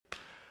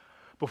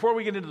Before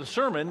we get into the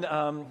sermon,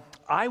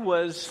 I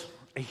was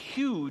a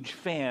huge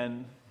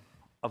fan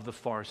of The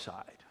Far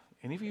Side.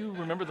 Any of you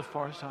remember The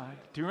Far Side?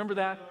 Do you remember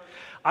that?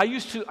 I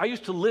used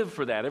to live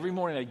for that. Every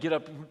morning I'd get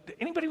up.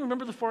 Anybody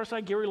remember The Far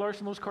Side? Gary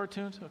Larson, those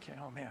cartoons? Okay,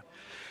 oh man.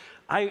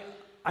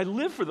 I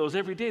lived for those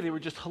every day. They were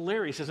just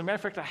hilarious. As a matter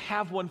of fact, I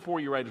have one for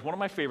you right. It's one of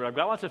my favorites. I've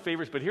got lots of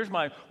favorites, but here's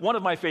one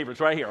of my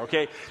favorites right here,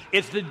 okay?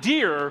 It's the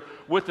deer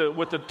with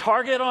the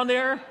target on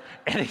there,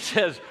 and it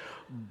says,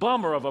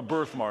 "Bummer of a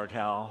birthmark,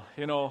 Hal."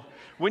 You know,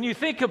 when you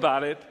think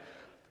about it,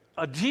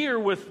 a deer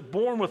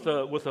born with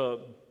a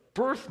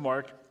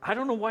birthmark, I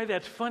don't know why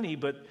that's funny,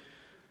 but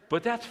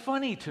that's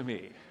funny to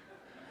me.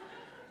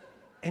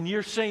 And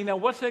you're saying, now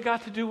what's that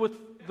got to do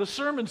with the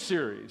sermon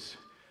series?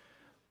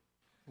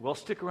 Well,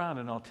 stick around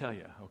and I'll tell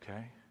you,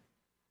 okay?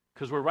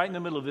 Because we're right in the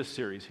middle of this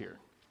series here.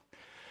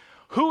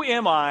 Who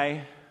am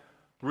I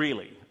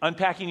really?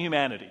 Unpacking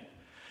humanity.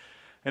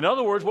 In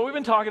other words, what we've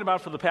been talking about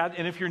for the past,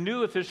 and if you're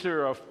new, if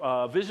you're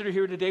a visitor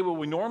here today, what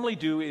we normally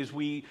do is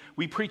we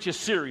preach a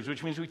series,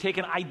 which means we take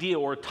an idea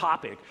or a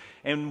topic,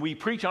 and we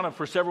preach on it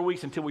for several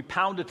weeks until we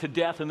pound it to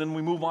death, and then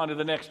we move on to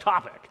the next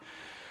topic.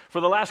 For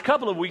the last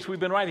couple of weeks, we've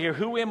been right here.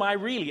 Who am I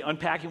really?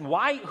 Unpacking.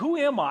 Who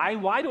am I?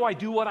 Why do I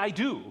do what I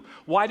do?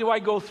 Why do I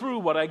go through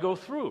what I go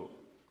through?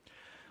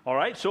 All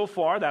right, so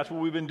far, that's what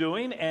we've been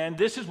doing, and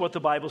this is what the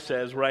Bible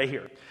says right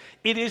here.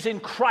 It is in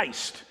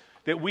Christ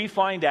that we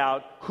find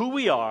out who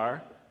we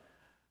are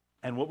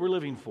and what we're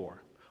living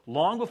for.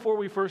 Long before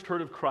we first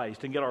heard of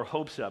Christ and get our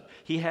hopes up,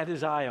 he had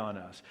his eye on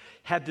us,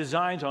 had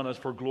designs on us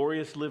for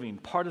glorious living.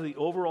 Part of the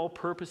overall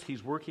purpose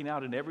he's working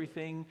out in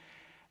everything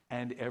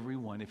and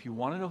everyone. If you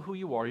want to know who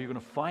you are, you're going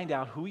to find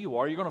out who you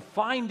are. You're going to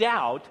find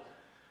out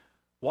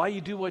why you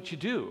do what you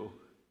do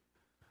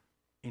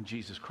in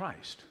Jesus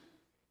Christ.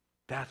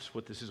 That's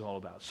what this is all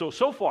about.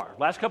 So far,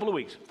 last couple of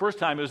weeks, first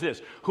time it was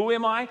this. Who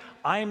am I?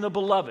 I am the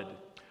beloved,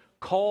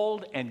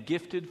 called and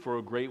gifted for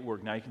a great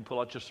work. Now you can pull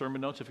out your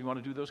sermon notes if you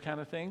want to do those kind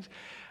of things.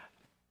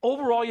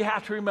 Overall, you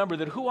have to remember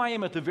that who I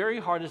am at the very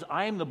heart is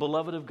I am the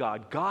beloved of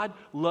God. God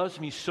loves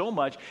me so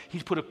much,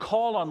 he's put a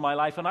call on my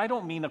life, and I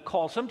don't mean a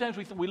call. Sometimes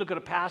we look at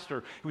a pastor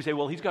and we say,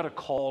 well, he's got a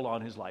call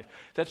on his life.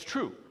 That's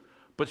true,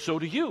 but so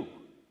do you.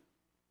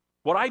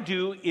 What I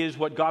do is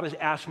what God has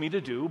asked me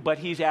to do, but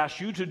he's asked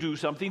you to do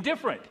something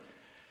different.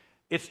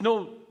 It's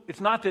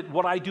not that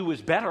what I do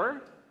is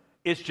better,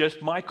 it's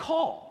just my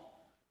call.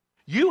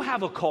 You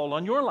have a call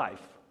on your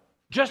life,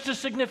 just as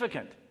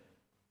significant.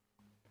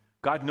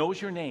 God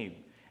knows your name.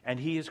 And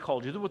he has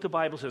called you. Look what the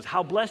Bible says.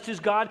 How blessed is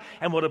God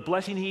and what a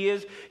blessing he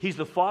is. He's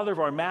the Father of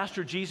our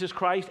Master Jesus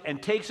Christ and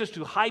takes us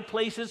to high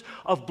places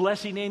of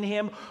blessing in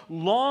him.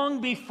 Long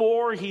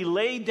before he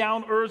laid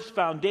down earth's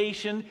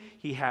foundation,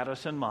 he had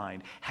us in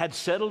mind, had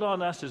settled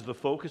on us as the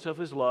focus of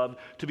his love,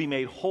 to be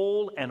made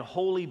whole and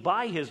holy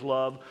by his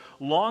love.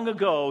 Long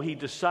ago, he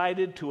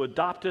decided to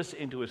adopt us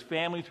into his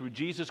family through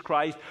Jesus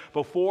Christ.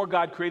 Before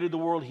God created the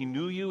world, he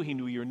knew you, he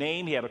knew your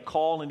name, he had a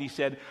call, and he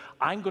said,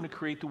 I'm going to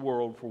create the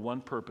world for one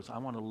purpose. I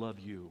want to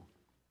love you.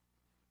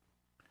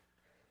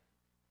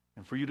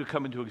 And for you to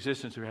come into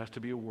existence, there has to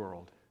be a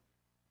world.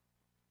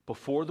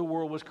 Before the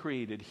world was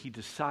created, he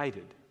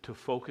decided to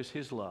focus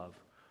his love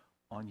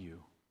on you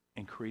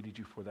and created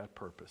you for that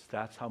purpose.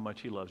 That's how much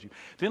he loves you.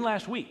 Then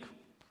last week,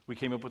 we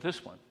came up with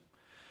this one.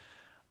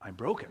 I'm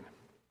broken,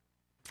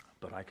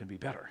 but I can be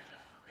better.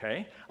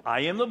 Okay?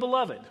 I am the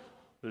beloved.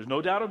 There's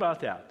no doubt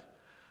about that.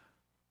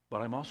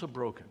 But I'm also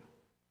broken.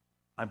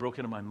 I'm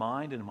broken in my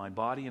mind and in my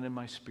body and in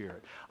my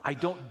spirit. I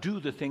don't do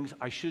the things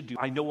I should do.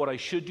 I know what I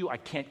should do. I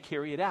can't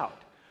carry it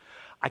out.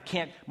 I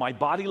can't. My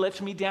body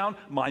lets me down.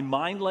 My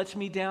mind lets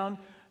me down.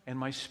 And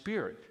my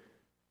spirit.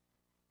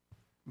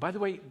 By the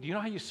way, do you know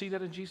how you see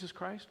that in Jesus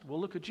Christ? Well,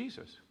 look at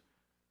Jesus.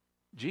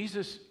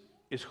 Jesus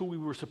is who we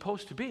were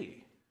supposed to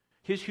be.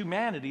 His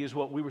humanity is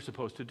what we were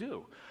supposed to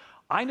do.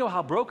 I know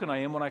how broken I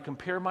am when I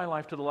compare my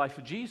life to the life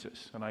of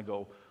Jesus. And I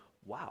go,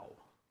 wow,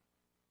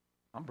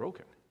 I'm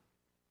broken.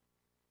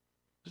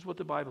 This is what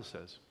the Bible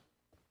says.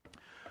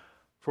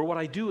 For what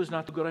I do is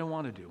not the good I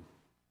want to do.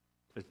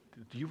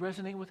 Do you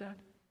resonate with that?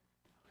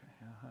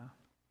 Okay,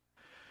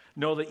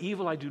 No, the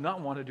evil I do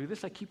not want to do,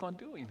 this I keep on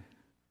doing.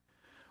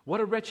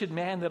 What a wretched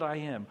man that I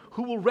am.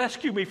 Who will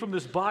rescue me from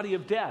this body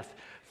of death?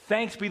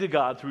 Thanks be to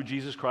God through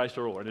Jesus Christ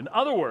our Lord. In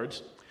other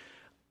words,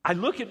 I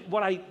look at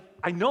what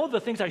I know the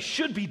things I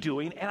should be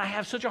doing, and I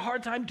have such a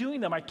hard time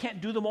doing them. I can't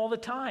do them all the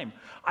time.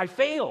 I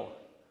fail.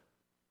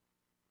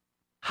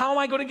 How am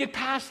I going to get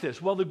past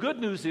this? Well, the good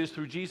news is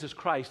through Jesus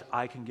Christ,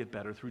 I can get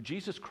better. Through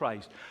Jesus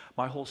Christ,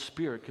 my whole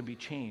spirit can be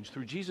changed.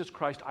 Through Jesus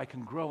Christ, I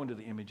can grow into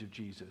the image of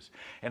Jesus,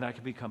 and I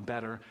can become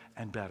better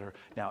and better.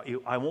 Now,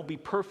 I won't be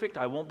perfect.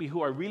 I won't be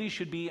who I really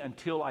should be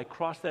until I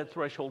cross that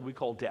threshold we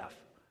call death.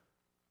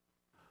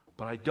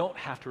 But I don't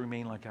have to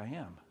remain like I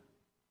am.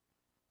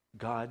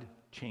 God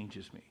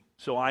changes me.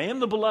 So I am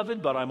the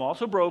beloved, but I'm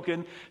also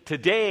broken.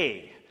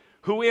 Today,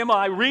 who am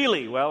I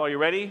really? Well, are you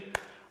ready?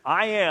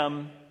 I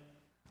am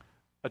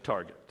a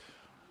target.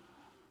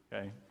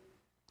 Okay?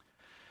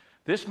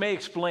 This may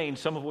explain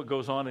some of what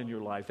goes on in your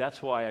life. That's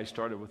why I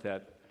started with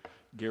that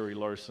Gary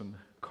Larson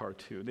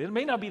cartoon. It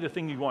may not be the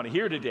thing you want to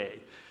hear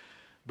today,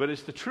 but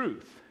it's the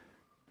truth.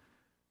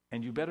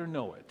 And you better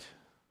know it.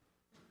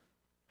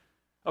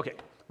 Okay,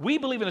 we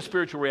believe in a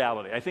spiritual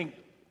reality. I think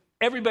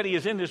everybody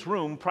is in this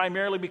room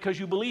primarily because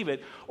you believe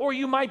it, or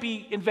you might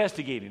be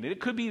investigating it. It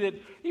could be that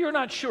you're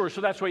not sure,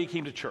 so that's why you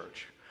came to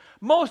church.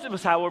 Most of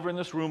us, however, in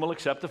this room will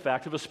accept the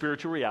fact of a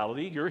spiritual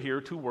reality. You're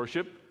here to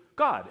worship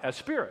God as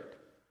spirit.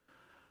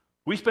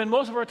 We spend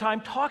most of our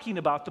time talking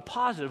about the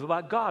positive,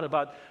 about God,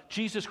 about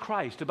Jesus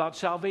Christ, about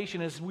salvation,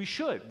 as we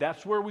should.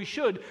 That's where we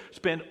should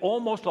spend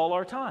almost all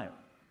our time.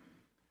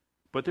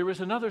 But there is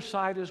another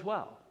side as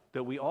well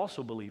that we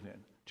also believe in,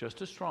 just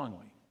as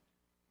strongly.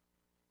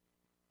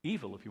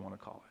 Evil, if you want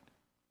to call it.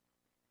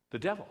 The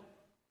devil.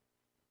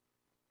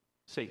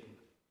 Satan.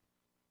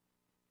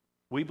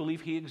 We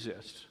believe he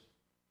exists,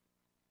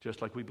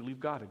 just like we believe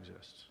God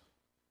exists.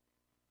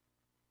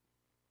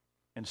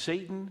 And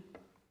Satan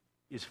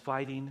is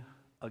fighting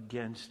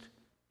against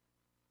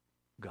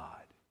God.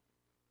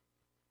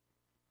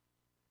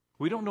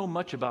 We don't know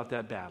much about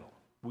that battle.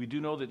 We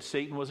do know that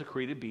Satan was a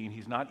created being.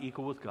 He's not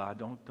equal with God.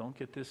 Don't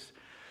get this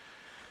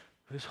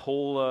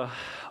whole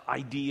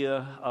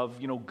idea of,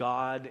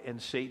 God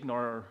and Satan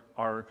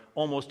are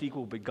almost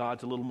equal, but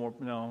God's a little more.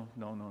 No.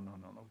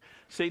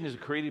 Satan is a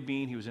created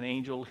being. He was an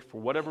angel.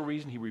 For whatever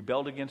reason, he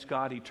rebelled against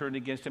God. He turned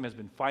against him, has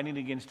been fighting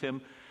against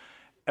him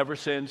ever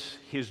since.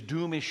 His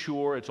doom is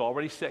sure. It's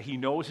already set. He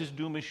knows his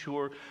doom is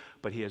sure,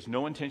 but he has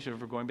no intention of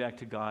ever going back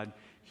to God.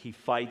 He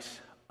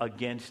fights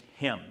against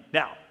him.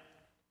 Now,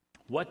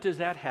 what does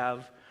that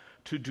have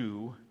to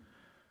do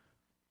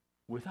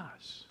with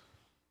us?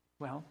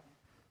 Well,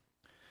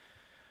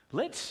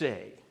 let's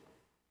say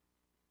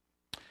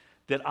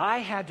that I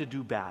had to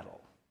do battle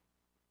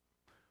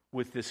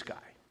with this guy.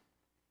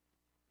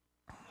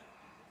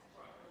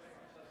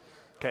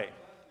 Okay.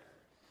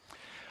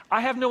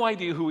 I have no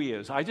idea who he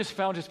is. I just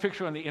found his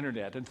picture on the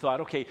internet and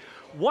thought, okay,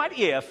 what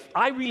if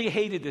I really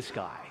hated this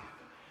guy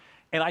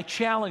and I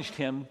challenged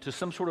him to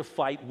some sort of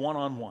fight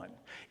one-on-one?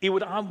 It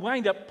would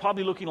wind up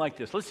probably looking like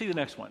this. Let's see the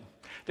next one.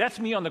 That's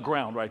me on the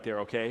ground right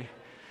there, okay?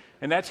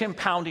 And that's him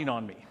pounding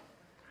on me.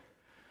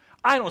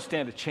 I don't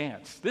stand a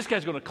chance. This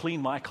guy's going to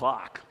clean my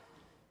clock.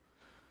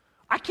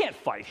 I can't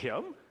fight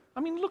him.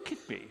 I mean, look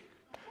at me.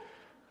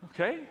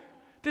 Okay?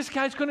 This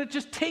guy's going to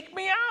just take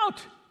me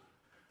out.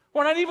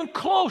 We're not even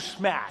close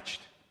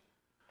matched.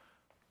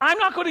 I'm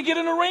not going to get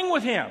in a ring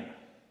with him.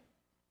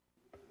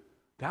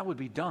 That would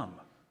be dumb.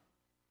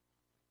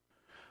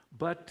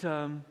 But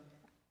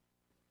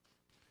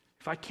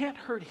if I can't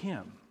hurt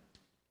him,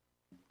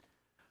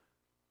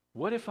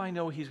 what if I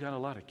know he's got a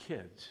lot of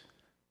kids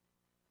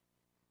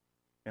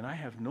and I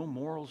have no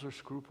morals or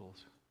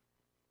scruples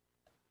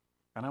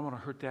and I want to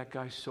hurt that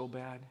guy so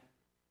bad?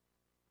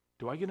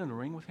 Do I get in a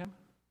ring with him?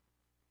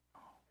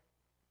 No.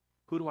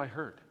 Who do I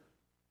hurt?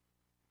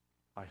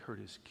 I hurt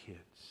his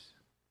kids.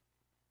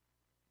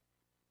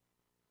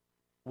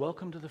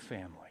 Welcome to the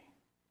family.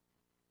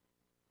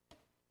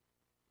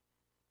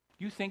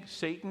 You think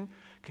Satan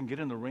can get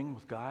in the ring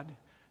with God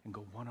and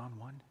go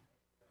one-on-one?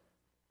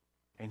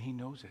 And he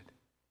knows it.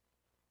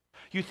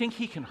 You think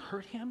he can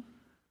hurt him?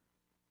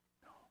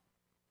 No.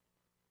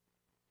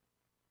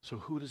 So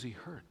who does he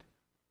hurt?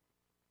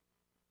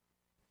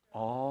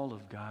 All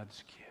of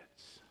God's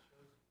kids.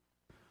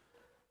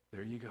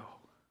 There you go.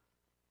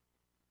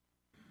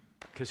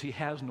 Because he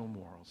has no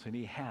morals and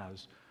he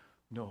has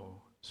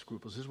no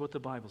scruples. This is what the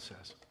Bible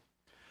says.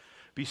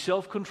 Be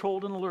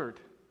self-controlled and alert.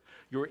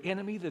 Your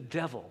enemy, the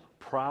devil,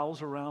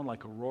 prowls around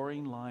like a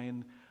roaring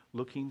lion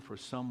looking for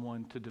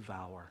someone to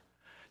devour.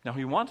 Now,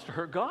 he wants to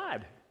hurt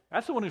God.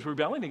 That's the one he's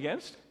rebelling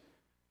against.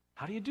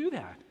 How do you do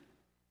that?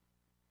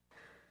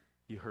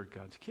 You hurt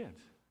God's kids.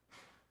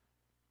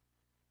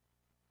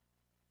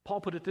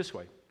 Paul put it this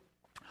way.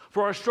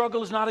 For our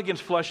struggle is not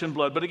against flesh and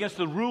blood, but against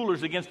the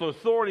rulers, against the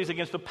authorities,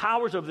 against the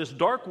powers of this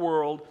dark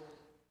world,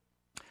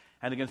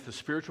 and against the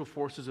spiritual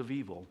forces of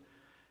evil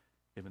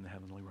in the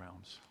heavenly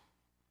realms.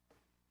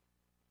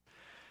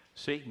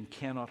 Satan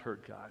cannot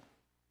hurt God.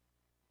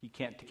 He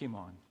can't take him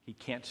on. He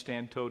can't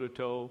stand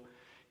toe-to-toe,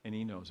 and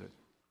he knows it.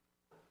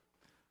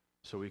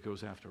 So he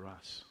goes after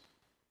us.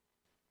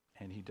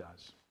 And he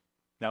does.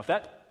 Now, if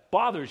that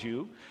bothers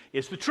you,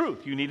 it's the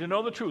truth. You need to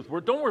know the truth.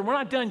 Don't worry, we're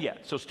not done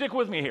yet, so stick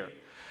with me here.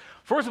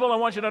 First of all, I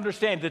want you to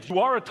understand that you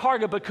are a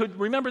target, but could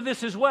remember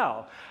this as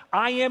well.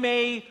 I am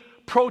a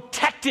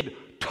protected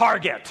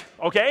target,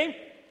 okay?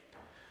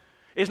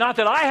 It's not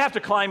that I have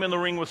to climb in the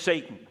ring with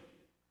Satan.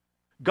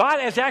 God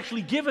has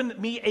actually given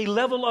me a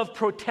level of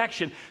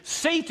protection.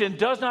 Satan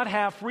does not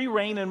have free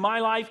reign in my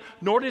life,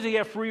 nor does he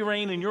have free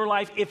reign in your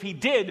life. If he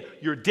did,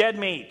 you're dead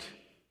meat.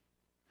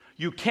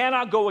 You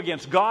cannot go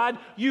against God.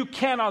 You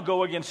cannot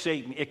go against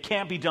Satan. It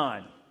can't be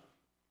done.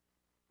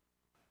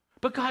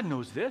 But God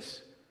knows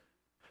this.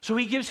 So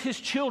he gives his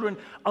children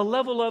a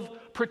level of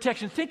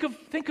protection. Think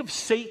of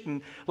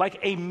Satan like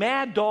a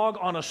mad dog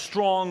on a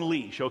strong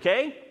leash,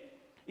 okay?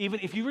 Even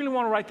if you really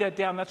want to write that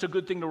down, that's a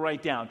good thing to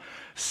write down.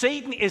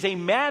 Satan is a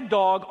mad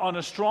dog on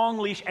a strong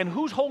leash, and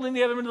who's holding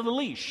the other end of the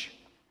leash?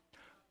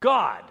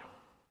 God.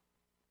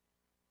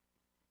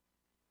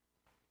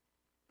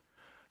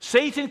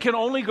 Satan can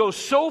only go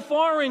so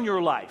far in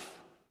your life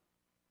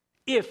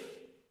if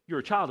you're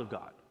a child of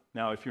God.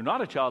 Now, if you're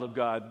not a child of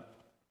God,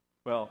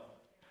 well,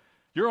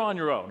 you're on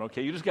your own,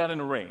 okay? You just got in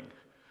a ring.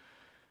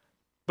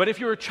 But if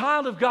you're a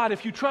child of God,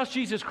 if you trust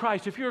Jesus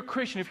Christ, if you're a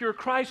Christian, if you're a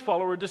Christ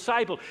follower, a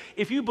disciple,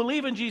 if you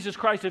believe in Jesus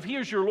Christ, if He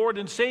is your Lord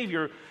and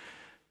Savior,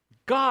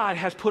 God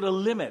has put a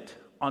limit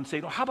on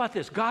Satan. How about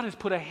this? God has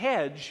put a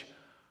hedge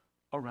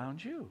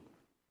around you.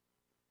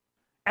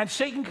 And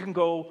Satan can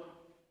go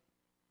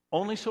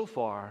only so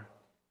far.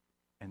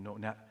 And no,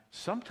 now,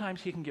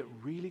 sometimes he can get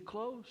really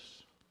close.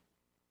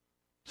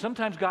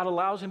 Sometimes God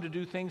allows him to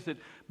do things that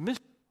miss.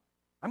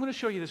 I'm going to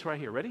show you this right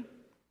here. Ready?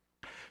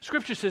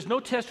 Scripture says, no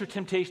test or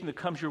temptation that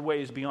comes your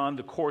way is beyond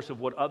the course of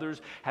what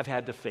others have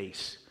had to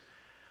face.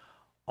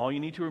 All you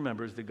need to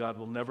remember is that God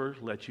will never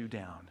let you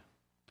down.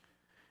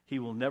 He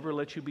will never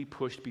let you be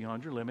pushed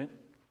beyond your limit.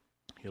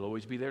 He'll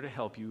always be there to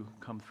help you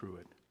come through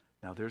it.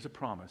 Now, there's a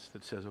promise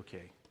that says,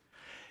 okay,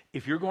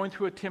 if you're going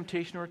through a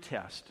temptation or a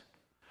test,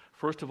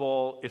 first of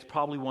all, it's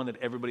probably one that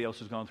everybody else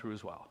has gone through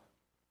as well.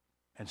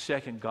 And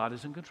second, God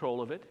is in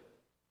control of it,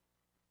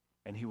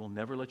 and He will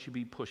never let you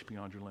be pushed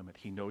beyond your limit.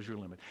 He knows your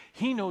limit.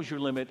 He knows your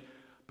limit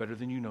better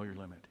than you know your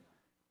limit.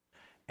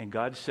 And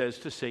God says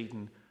to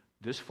Satan,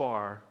 this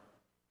far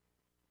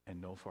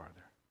and no farther.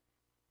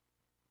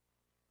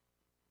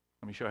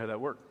 Let me show you how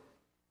that worked.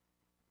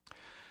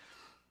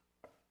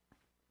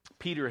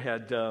 Peter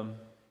had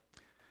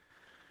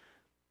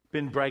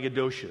been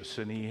braggadocious,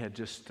 and he had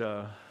just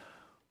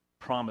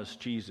promised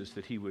Jesus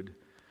that he would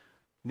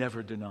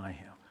never deny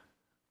him.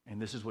 And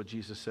this is what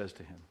Jesus says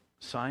to him.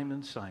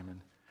 Simon,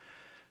 Simon,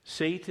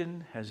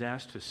 Satan has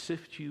asked to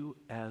sift you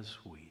as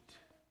wheat.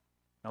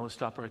 Now let's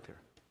stop right there.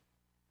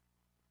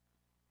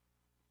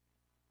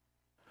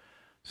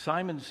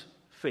 Simon's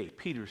faith,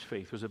 Peter's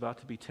faith, was about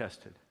to be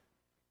tested.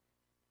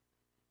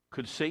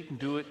 Could Satan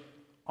do it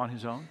on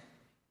his own?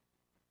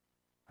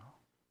 No.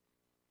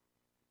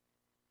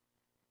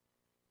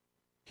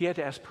 He had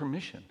to ask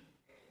permission.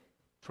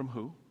 From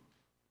who?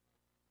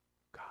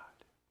 God.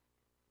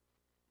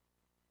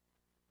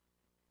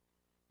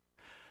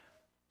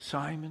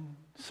 Simon,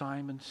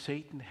 Simon,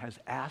 Satan has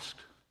asked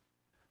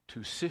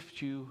to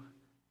sift you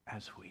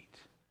as wheat.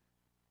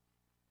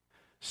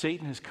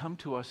 Satan has come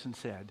to us and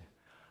said,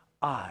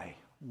 I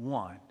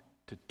want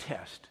to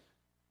test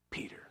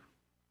Peter.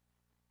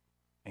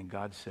 And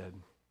God said,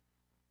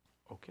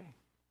 okay.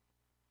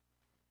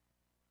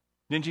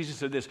 Then Jesus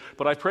said this,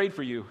 but I prayed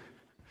for you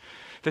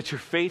that your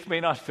faith may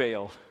not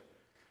fail.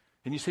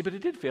 And you say, but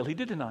it did fail. He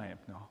did deny him.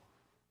 No.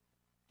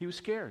 He was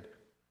scared.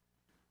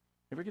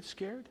 Ever get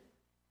scared?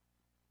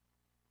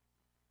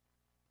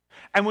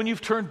 And when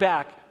you've turned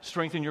back,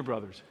 strengthen your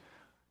brothers.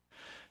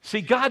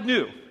 See, God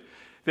knew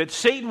that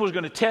Satan was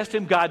going to test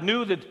him. God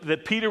knew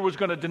that Peter was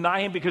going to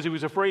deny him because he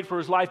was afraid for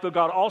his life, but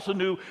God also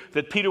knew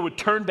that Peter would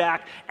turn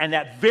back, and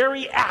that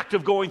very act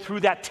of going through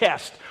that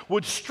test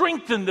would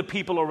strengthen the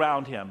people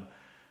around him.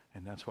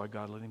 And that's why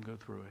God let him go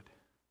through it.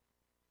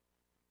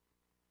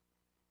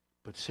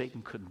 But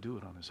Satan couldn't do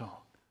it on his own.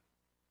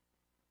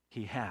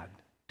 He had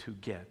to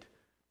get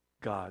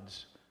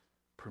God's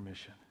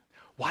permission.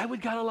 Why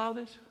would God allow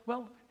this?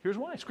 Well, here's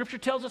why. Scripture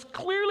tells us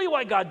clearly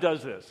why God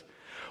does this.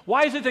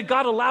 Why is it that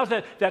God allows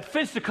that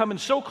fence to come in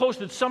so close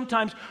that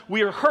sometimes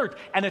we are hurt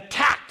and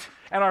attacked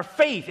and our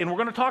faith, and we're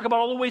going to talk about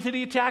all the ways that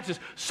He attacks us.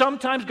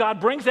 Sometimes God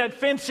brings that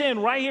fence in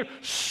right here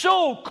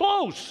so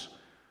close.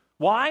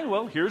 Why?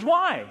 Well, here's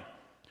why.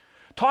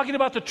 Talking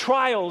about the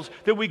trials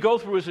that we go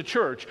through as a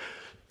church,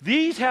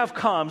 these have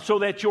come so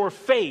that your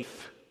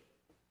faith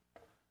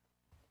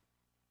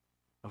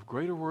of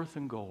greater worth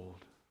than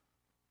gold.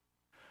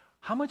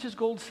 How much is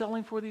gold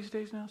selling for these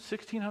days now?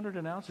 $1,600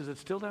 an ounce? Is it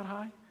still that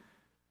high?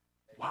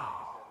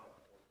 Wow.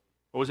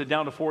 Or was it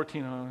down to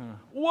 14?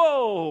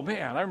 Whoa,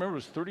 man, I remember it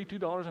was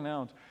 $32 an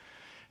ounce.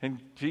 And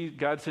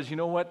God says, you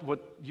know what?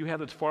 What you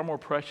have that's far more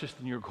precious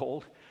than your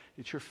gold?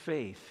 It's your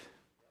faith.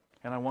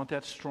 And I want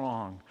that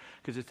strong,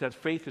 because it's that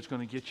faith that's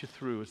going to get you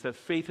through. It's that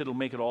faith that'll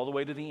make it all the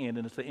way to the end,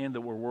 and it's the end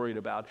that we're worried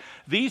about.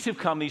 These have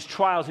come, these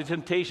trials, these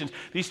temptations,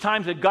 these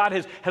times that God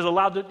has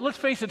allowed. Let's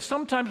face it,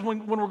 sometimes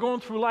when we're going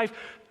through life,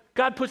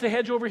 God puts a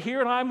hedge over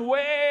here, and I'm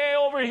way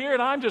over here,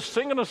 and I'm just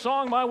singing a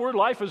song. My word,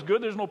 life is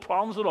good. There's no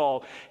problems at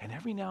all. And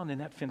every now and then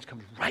that fence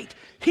comes right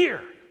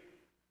here.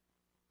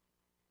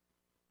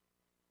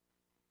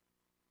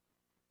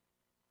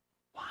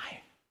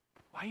 Why?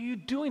 Why are you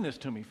doing this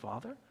to me,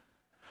 Father?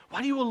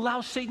 Why do you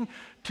allow Satan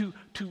to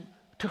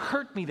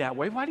hurt me that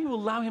way? Why do you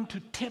allow him to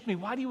tempt me?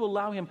 Why do you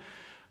allow him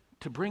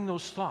to bring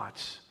those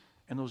thoughts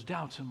and those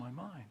doubts in my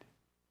mind?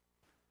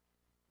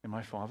 And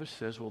my Father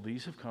says, well,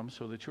 these have come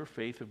so that your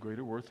faith of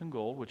greater worth than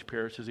gold, which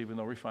perishes even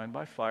though refined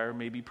by fire,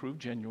 may be proved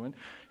genuine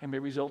and may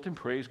result in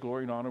praise,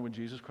 glory, and honor when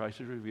Jesus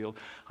Christ is revealed.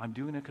 I'm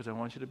doing it because I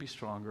want you to be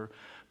stronger.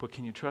 But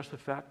can you trust the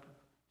fact,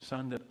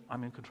 son, that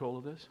I'm in control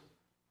of this?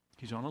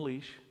 He's on a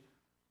leash.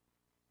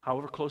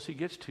 However close he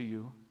gets to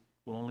you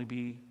will only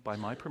be by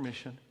my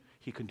permission.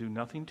 He can do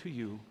nothing to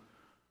you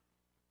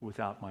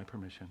without my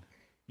permission.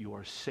 You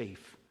are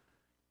safe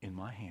in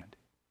my hand.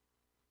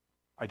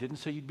 I didn't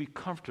say you'd be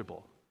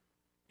comfortable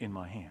in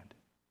my hand.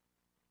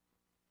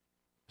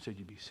 I said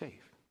you'd be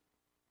safe.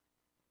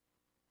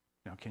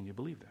 Now, can you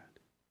believe that?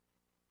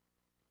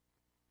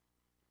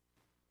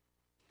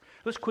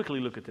 Let's quickly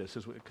look at this,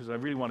 because I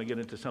really want to get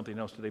into something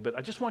else today. But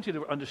I just want you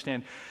to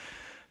understand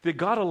that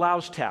God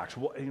allows attacks.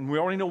 And we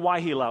already know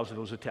why he allows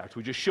those attacks.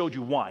 We just showed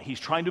you why. He's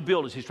trying to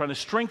build us. He's trying to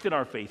strengthen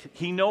our faith.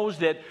 He knows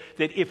that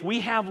if we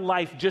have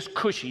life just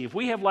cushy, if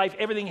we have life,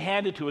 everything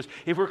handed to us,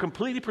 if we're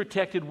completely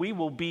protected, we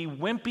will be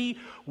wimpy,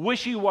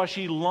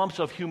 wishy-washy lumps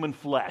of human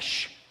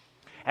flesh.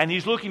 And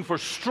he's looking for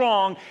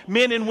strong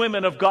men and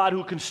women of God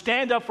who can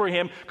stand up for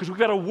him, because we've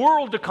got a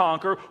world to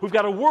conquer. We've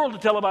got a world to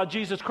tell about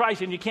Jesus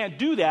Christ, and you can't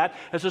do that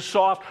as a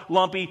soft,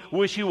 lumpy,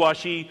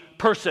 wishy-washy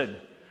person.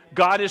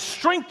 God is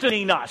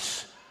strengthening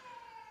us.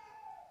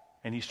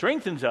 And he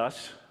strengthens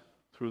us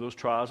through those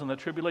trials and the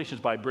tribulations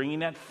by bringing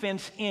that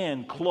fence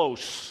in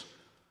close.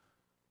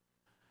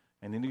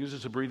 And then he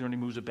uses a breather and he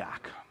moves it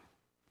back.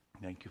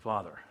 Thank you,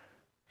 Father.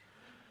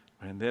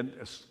 And then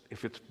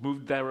if it's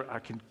moved there, I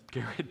can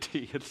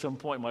guarantee at some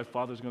point my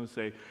Father's going to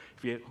say,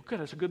 good,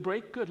 that's a good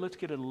break. Good, let's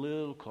get it a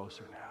little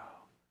closer now.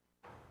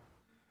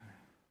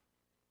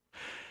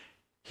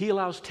 He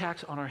allows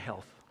attacks on our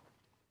health.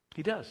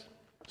 He does.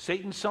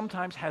 Satan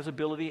sometimes has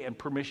ability and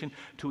permission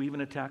to even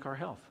attack our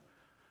health.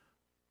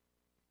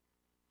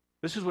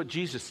 This is what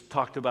Jesus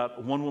talked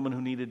about, one woman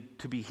who needed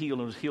to be healed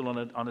and was healed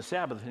on a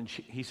Sabbath. And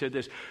he said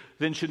this,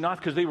 then should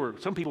not, because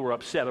some people were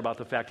upset about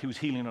the fact he was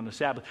healing on the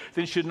Sabbath,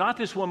 then should not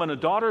this woman, a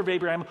daughter of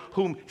Abraham,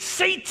 whom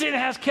Satan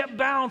has kept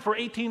bound for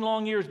 18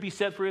 long years, be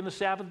set free on the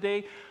Sabbath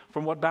day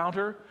from what bound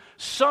her?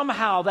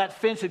 Somehow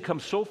that fence had come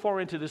so far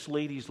into this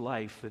lady's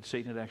life that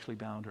Satan had actually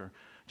bound her.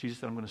 Jesus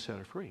said, I'm going to set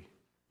her free.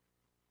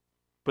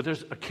 But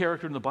there's a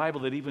character in the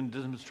Bible that even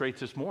demonstrates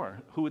this more.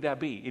 Who would that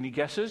be? Any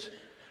guesses?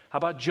 How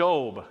about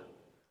Job?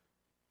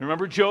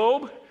 Remember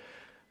Job,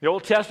 the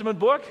Old Testament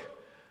book?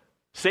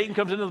 Satan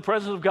comes into the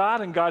presence of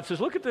God, and God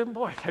says, look at them,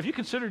 boy, have you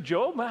considered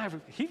Job?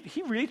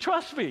 He really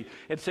trusts me.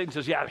 And Satan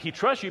says, yeah, he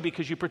trusts you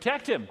because you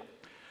protect him.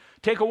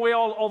 Take away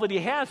all that he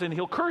has, and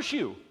he'll curse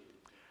you.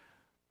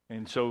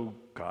 And so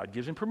God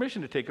gives him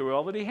permission to take away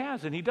all that he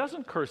has, and he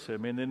doesn't curse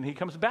him. And then he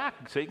comes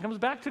back. Satan comes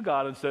back to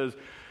God and says,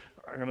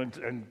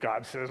 and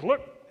God says,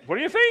 look, what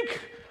do you think?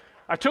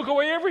 I took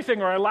away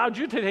everything, or I allowed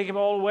you to take him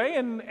all away,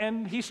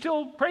 and he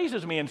still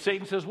praises me. And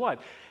Satan says what?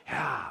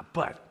 Yeah,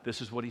 but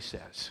this is what he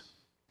says.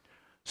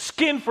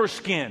 Skin for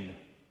skin.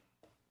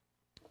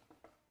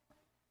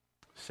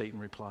 Satan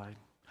replied,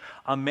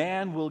 a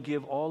man will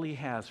give all he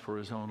has for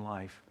his own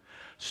life.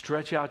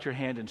 Stretch out your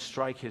hand and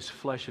strike his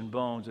flesh and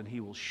bones, and he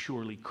will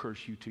surely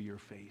curse you to your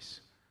face.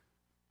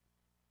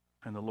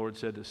 And the Lord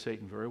said to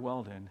Satan, very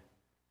well then,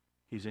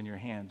 he's in your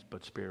hands,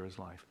 but spare his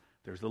life.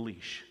 There's the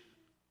leash.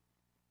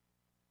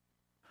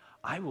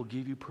 I will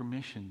give you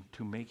permission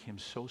to make him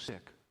so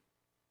sick,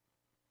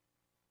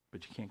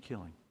 but you can't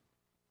kill him.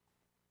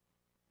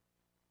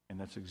 And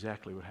that's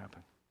exactly what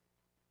happened.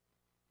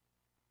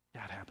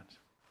 That happens.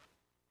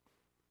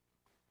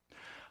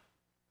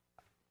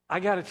 I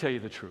got to tell you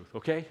the truth,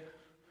 okay?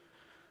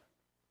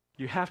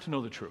 You have to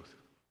know the truth.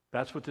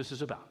 That's what this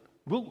is about.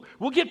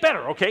 We'll get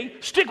better, okay?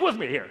 Stick with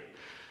me here.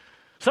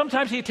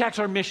 Sometimes he attacks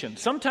our mission.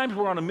 Sometimes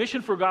we're on a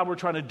mission for God. We're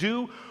trying to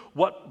do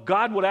what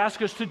God would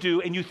ask us to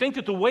do, and you think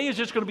that the way is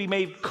just going to be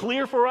made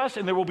clear for us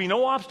and there will be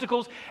no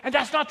obstacles, and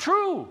that's not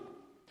true.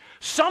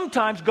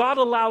 Sometimes God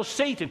allows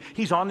Satan,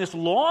 he's on this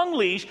long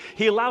leash,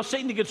 he allows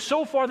Satan to get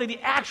so far that he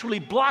actually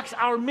blocks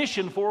our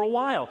mission for a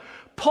while.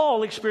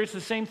 Paul experienced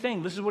the same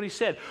thing. This is what he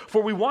said.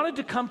 For we wanted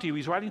to come to you.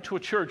 He's writing to a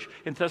church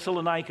in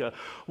Thessalonica.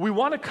 We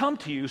want to come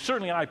to you,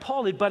 certainly I,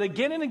 Paul did, but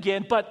again and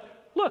again, but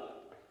look,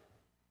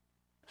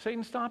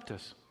 Satan stopped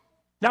us.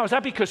 Now, is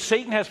that because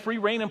Satan has free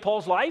reign in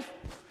Paul's life?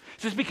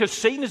 Is this because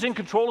Satan is in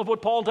control of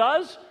what Paul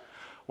does?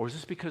 Or is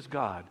this because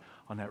God,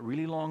 on that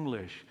really long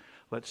leash,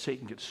 let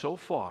Satan get so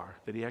far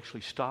that he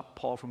actually stopped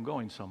Paul from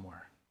going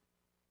somewhere?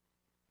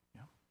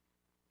 Yeah.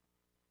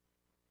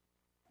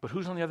 But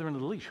who's on the other end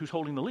of the leash? Who's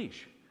holding the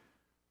leash?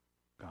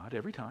 God,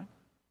 every time.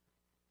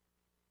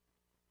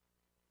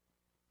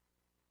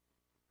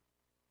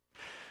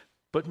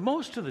 But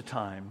most of the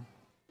time,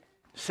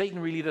 Satan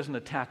really doesn't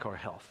attack our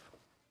health.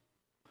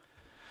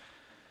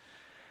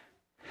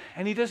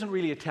 And he doesn't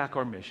really attack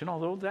our mission,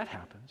 although that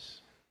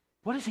happens.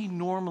 What does he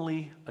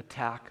normally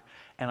attack?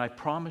 And I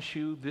promise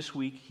you, this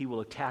week, he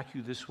will attack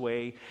you this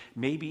way,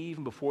 maybe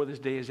even before this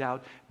day is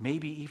out,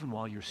 maybe even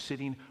while you're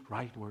sitting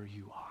right where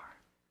you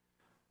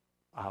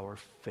are. Our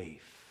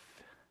faith.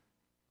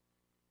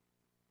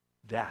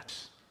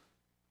 That's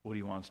what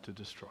he wants to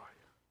destroy.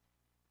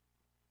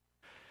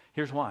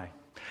 Here's why.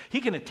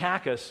 He can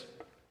attack us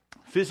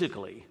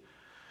physically,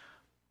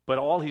 but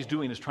all he's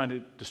doing is trying to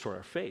destroy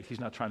our faith. He's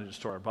not trying to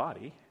destroy our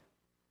body.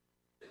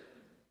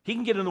 He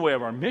can get in the way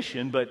of our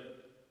mission, but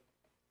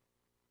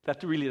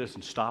that really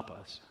doesn't stop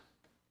us.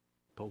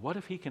 But what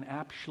if he can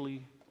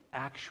actually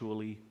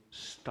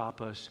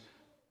stop us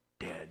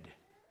dead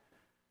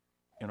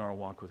in our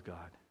walk with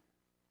God?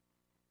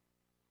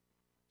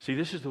 See,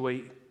 this is the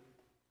way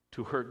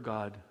to hurt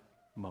God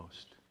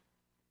most.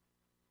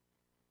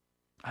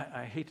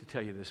 I hate to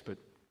tell you this, but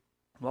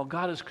while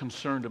God is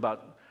concerned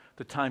about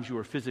the times you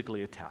are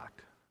physically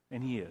attacked,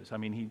 and he is. I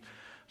mean,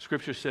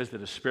 Scripture says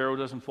that a sparrow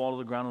doesn't fall to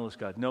the ground unless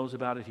God knows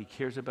about it. He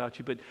cares about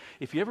you. But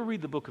if you ever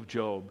read the book of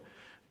Job,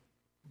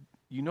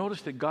 you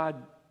notice that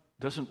God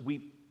doesn't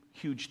weep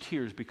huge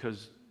tears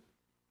because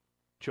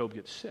Job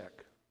gets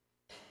sick.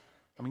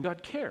 I mean,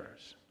 God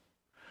cares.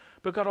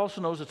 But God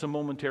also knows it's a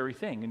momentary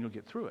thing and you'll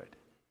get through it.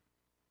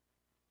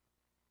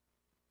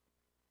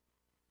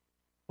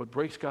 What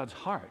breaks God's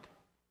heart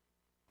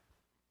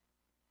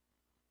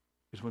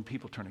is when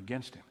people turn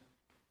against him.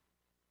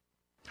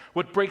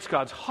 What breaks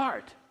God's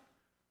heart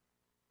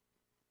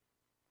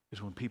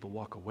is when people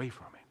walk away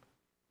from him,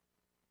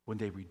 when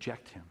they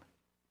reject him.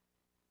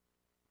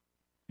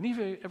 Any of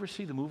you ever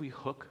see the movie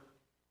Hook?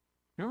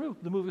 You remember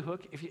the movie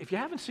Hook? If you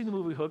haven't seen the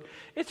movie Hook,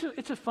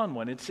 it's a fun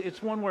one.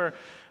 It's one where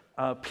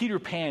Peter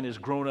Pan is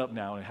grown up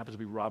now, and it happens to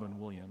be Robin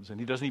Williams, and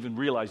he doesn't even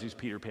realize he's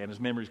Peter Pan. His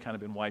memory's kind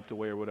of been wiped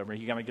away or whatever.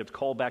 He kind of gets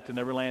called back to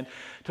Neverland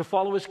to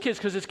follow his kids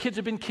because his kids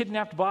have been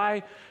kidnapped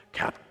by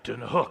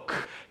Captain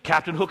Hook.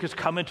 Captain Hook has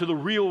come into the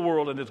real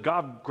world and has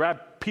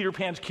grabbed Peter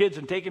Pan's kids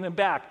and taken them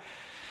back.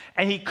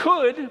 And he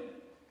could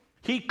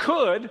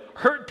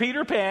hurt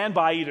Peter Pan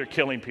by either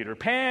killing Peter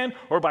Pan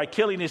or by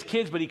killing his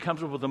kids, but he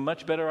comes up with a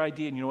much better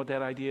idea. And you know what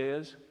that idea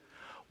is?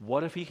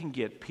 What if he can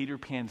get Peter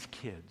Pan's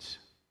kids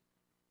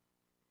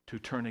to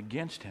turn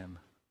against him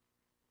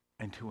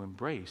and to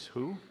embrace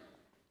who?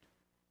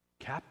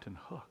 Captain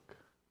Hook.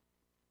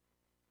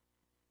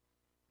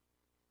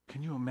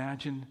 Can you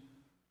imagine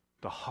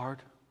the heart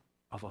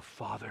of a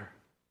father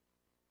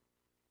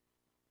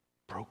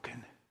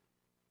broken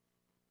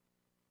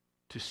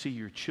to see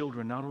your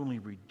children not only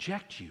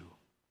reject you,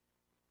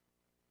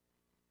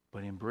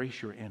 but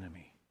embrace your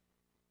enemy?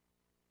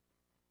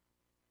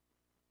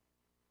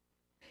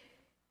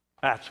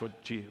 That's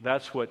what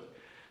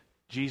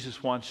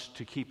Jesus wants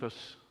to keep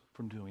us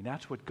from doing.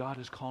 That's what God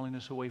is calling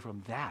us away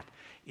from. That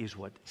is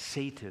what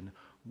Satan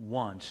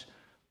wants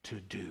to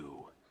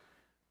do.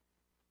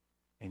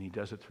 And he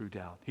does it through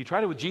doubt. He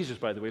tried it with Jesus,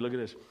 by the way. Look at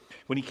this.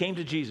 When he came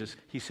to Jesus,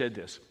 he said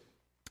this.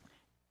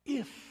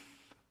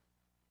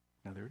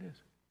 Now there it is.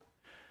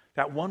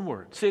 That one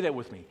word. Say that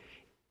with me.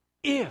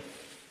 If.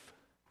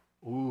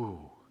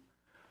 Ooh.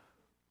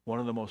 One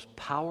of the most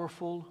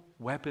powerful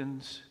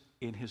weapons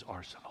in his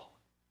arsenal.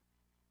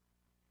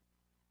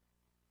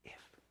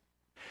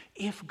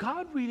 If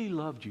God really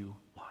loved you,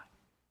 why?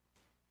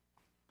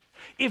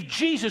 If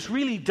Jesus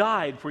really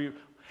died for you,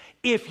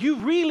 if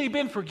you've really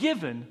been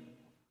forgiven,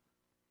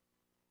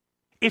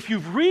 if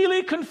you've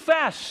really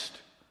confessed,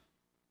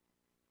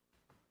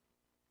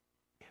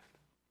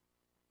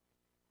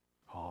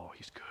 oh,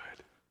 he's good.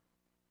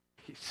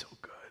 He's so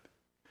good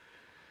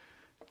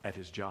at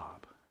his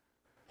job.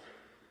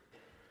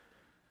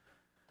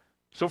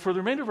 So for the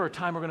remainder of our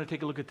time, we're going to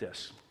take a look at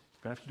this.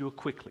 We're going to have to do it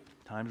quickly.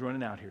 Time's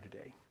running out here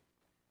today.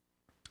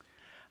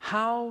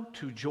 How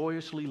to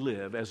joyously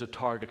live as a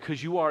target.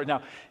 Because you are,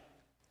 now,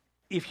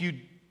 if you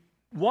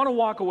want to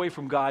walk away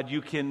from God,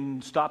 you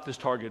can stop this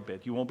target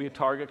bit. You won't be a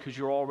target because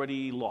you're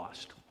already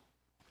lost.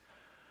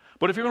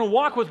 But if you're going to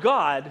walk with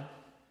God,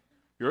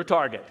 you're a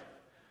target.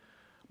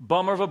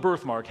 Bummer of a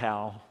birthmark,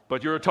 Hal,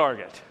 but you're a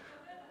target.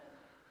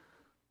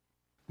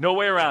 No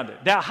way around it.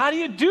 Now, how do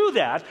you do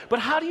that? But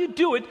how do you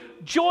do it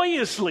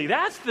joyously?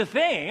 That's the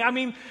thing. I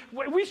mean,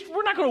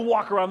 we're not going to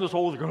walk around this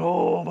whole thing going,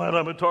 oh, man,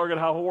 I'm a target,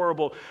 how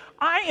horrible.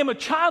 I am a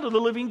child of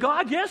the living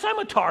God. Yes, I'm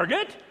a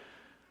target.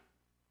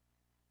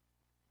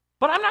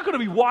 But I'm not going to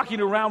be walking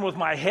around with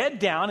my head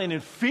down and in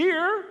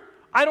fear.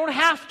 I don't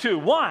have to.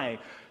 Why?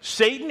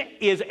 Satan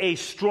is a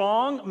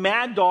strong,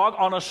 mad dog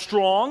on a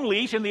strong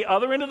leash, and the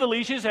other end of the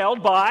leash is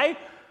held by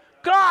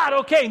God.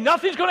 Okay,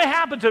 nothing's going to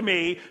happen to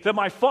me that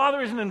my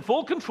Father isn't in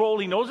full control.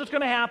 He knows it's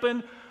going to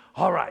happen.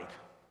 All right.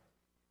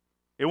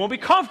 It won't be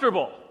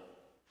comfortable,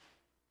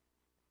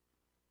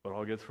 but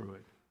I'll get through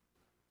it.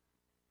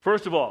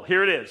 First of all,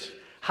 here it is.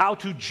 How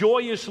to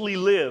joyously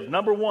live.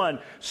 Number one,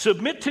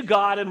 submit to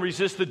God and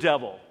resist the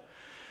devil.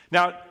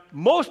 Now,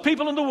 most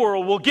people in the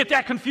world will get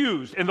that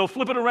confused and they'll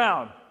flip it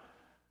around.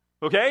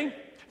 Okay?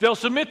 They'll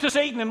submit to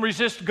Satan and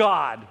resist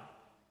God.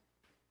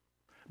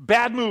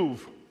 Bad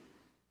move.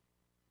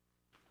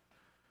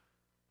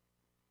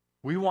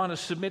 We want to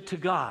submit to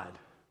God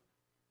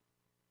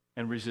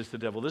and resist the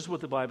devil. This is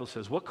what the Bible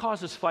says. What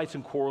causes fights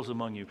and quarrels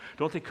among you?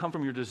 Don't they come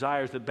from your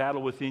desires that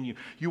battle within you?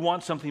 You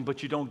want something,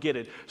 but you don't get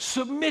it.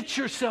 Submit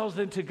yourselves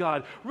then to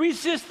God.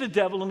 Resist the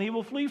devil, and he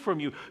will flee from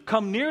you.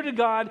 Come near to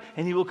God,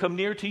 and he will come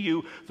near to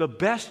you. The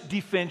best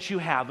defense you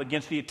have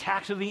against the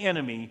attacks of the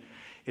enemy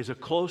is a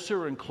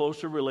closer and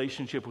closer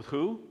relationship with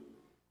who?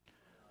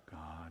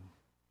 God.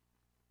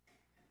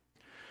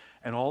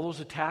 And all those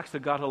attacks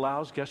that God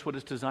allows, guess what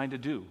it's designed to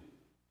do?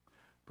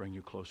 Bring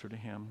you closer to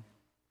him.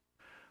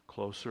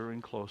 Closer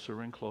and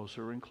closer and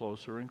closer and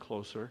closer and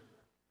closer.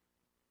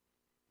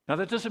 Now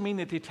that doesn't mean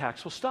that the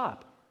attacks will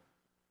stop.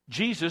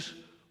 Jesus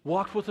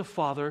walked with the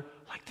Father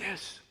like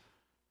this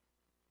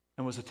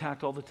and was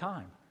attacked all the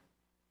time.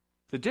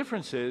 The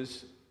difference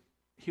is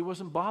he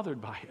wasn't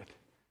bothered by it.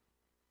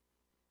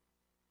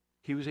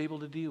 he was able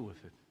to deal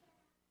with it.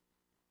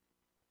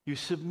 You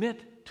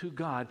submit to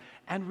God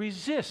and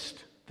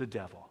resist the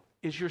devil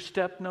is your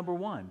step number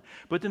one.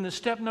 But then the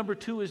step number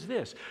two is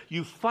this.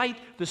 You fight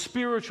the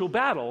spiritual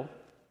battle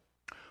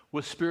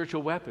with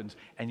spiritual weapons.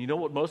 And you know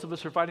what most of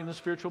us are fighting the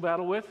spiritual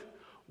battle with?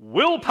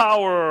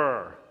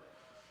 Willpower.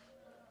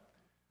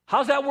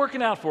 How's that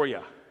working out for you?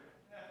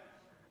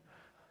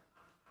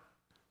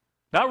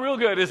 Not real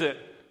good, is it?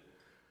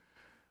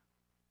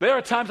 There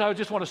are times I would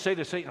just want to say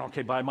to Satan,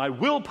 okay, by my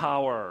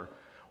willpower,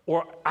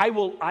 or I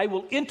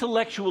will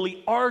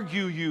intellectually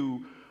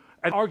argue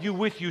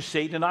with you,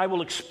 Satan, and I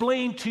will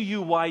explain to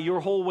you why your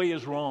whole way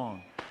is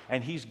wrong.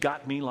 And he's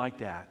got me like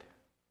that.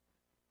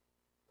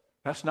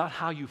 That's not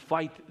how you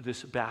fight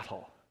this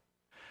battle.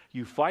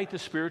 You fight the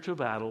spiritual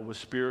battle with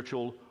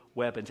spiritual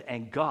weapons,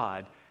 and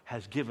God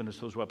has given us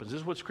those weapons.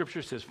 This is what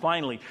Scripture says.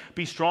 Finally,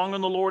 be strong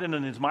in the Lord and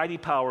in his mighty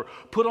power.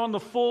 Put on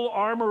the full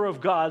armor of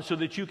God so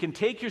that you can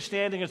take your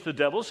stand against the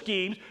devil's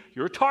schemes.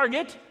 You're a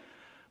target,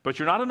 but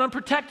you're not an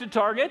unprotected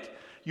target.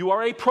 You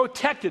are a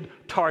protected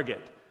target.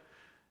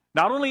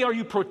 Not only are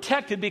you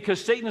protected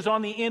because Satan is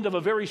on the end of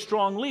a very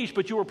strong leash,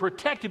 but you are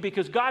protected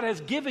because God has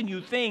given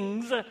you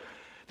things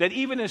that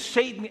even as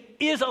Satan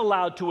is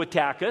allowed to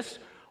attack us,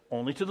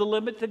 only to the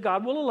limit that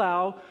God will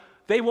allow,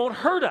 they won't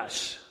hurt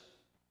us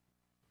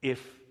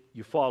if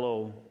you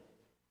follow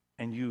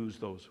and use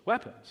those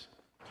weapons.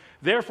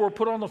 Therefore,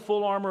 put on the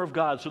full armor of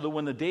God so that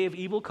when the day of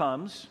evil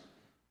comes,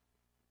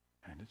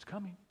 and it's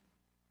coming,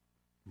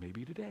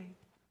 maybe today,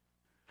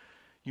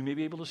 you may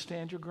be able to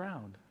stand your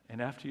ground.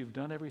 And after you've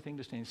done everything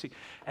to stand. See,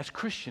 as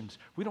Christians,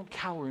 we don't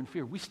cower in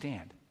fear. We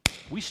stand.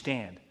 We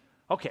stand.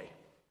 Okay.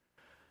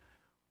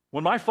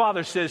 When my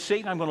father says,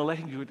 Satan, I'm going to let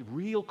him get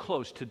real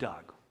close to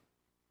Doug.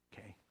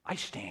 Okay. I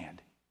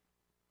stand.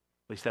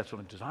 At least that's what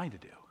I'm designed to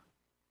do.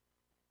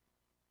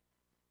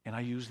 And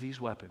I use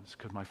these weapons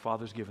because my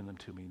Father's given them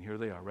to me. And here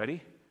they are.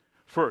 Ready?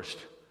 First,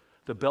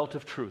 the belt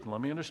of truth. And let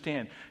me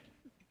understand.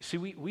 See,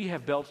 we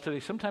have belts today.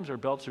 Sometimes our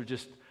belts are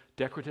just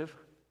decorative.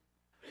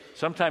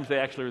 Sometimes they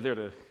actually are there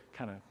to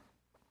kind of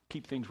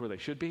keep things where they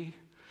should be.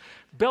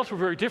 Belts were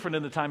very different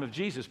in the time of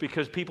Jesus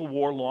because people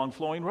wore long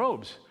flowing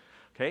robes.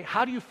 Okay?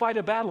 How do you fight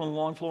a battle in a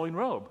long flowing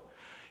robe?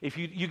 If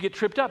you get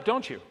tripped up,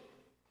 don't you?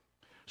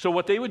 So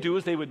what they would do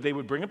is they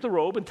would bring up the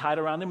robe and tie it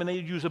around them, and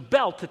they'd use a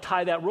belt to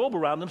tie that robe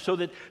around them so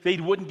that they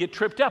wouldn't get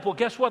tripped up. Well,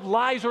 guess what?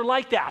 Lies are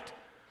like that.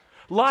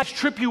 Lies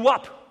trip you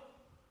up.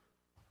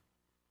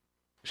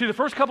 See, the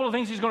first couple of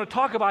things he's going to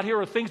talk about here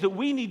are things that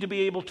we need to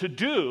be able to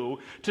do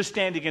to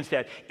stand against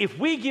that. If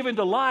we give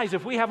into lies,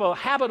 if we have a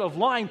habit of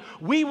lying,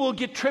 we will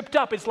get tripped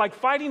up. It's like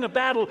fighting a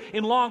battle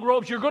in long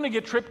robes. You're going to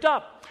get tripped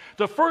up.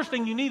 The first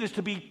thing you need is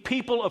to be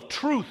people of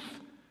truth.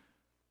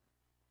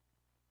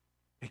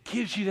 It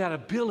gives you that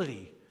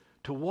ability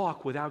to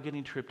walk without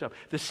getting tripped up.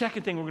 The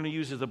second thing we're going to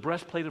use is the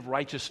breastplate of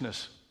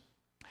righteousness.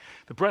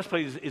 The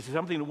breastplate is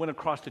something that went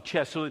across the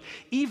chest so that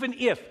even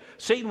if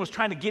Satan was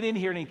trying to get in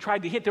here and he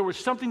tried to hit, there was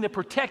something that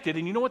protected.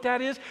 And you know what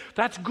that is?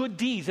 That's good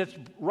deeds. That's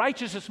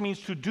righteousness means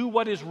to do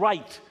what is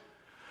right.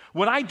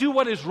 When I do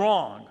what is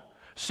wrong,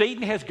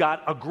 Satan has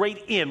got a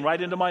great in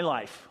right into my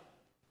life.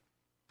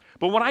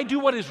 But when I do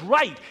what is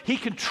right, he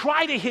can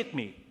try to hit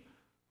me.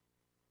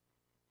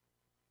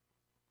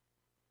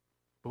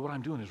 But what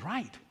I'm doing is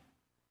right.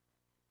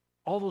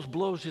 All those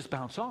blows just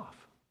bounce off.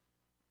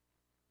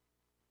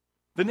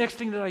 The next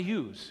thing that I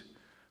use,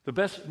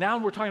 now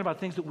we're talking about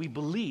things that we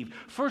believe.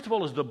 First of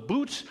all is the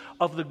boots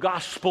of the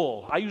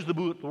gospel. I use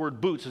the word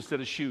boots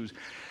instead of shoes.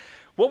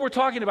 What we're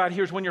talking about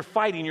here is when you're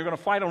fighting, you're going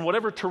to fight on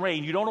whatever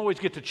terrain. You don't always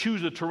get to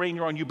choose the terrain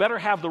you're on. You better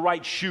have the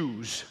right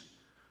shoes.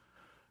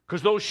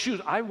 Because those shoes,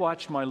 I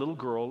watched my little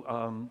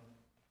girl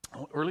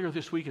earlier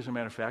this week, as a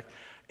matter of fact,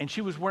 and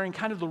she was wearing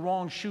kind of the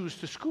wrong shoes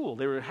to school.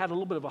 They had a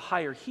little bit of a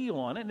higher heel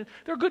on it. And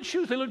they're good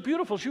shoes. They look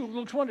beautiful. She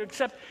looks wonderful,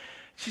 except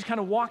she's kind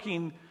of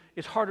walking.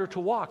 It's harder to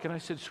walk. And I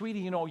said, sweetie,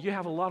 you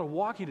have a lot of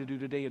walking to do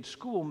today at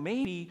school.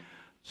 Maybe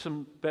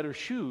some better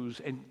shoes.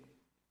 And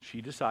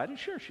she decided,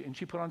 sure. And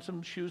she put on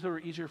some shoes that were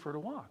easier for her to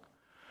walk.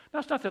 Now,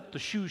 it's not that the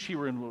shoes she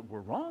were in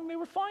were wrong. They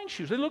were fine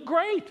shoes. They look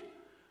great.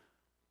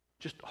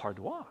 Just hard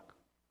to walk.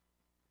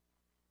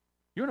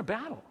 You're in a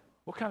battle.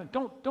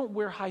 Don't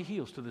wear high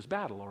heels to this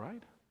battle, all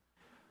right?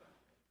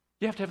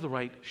 You have to have the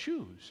right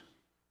shoes.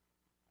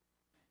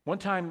 One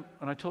time,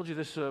 and I told you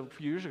this a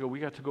few years ago, we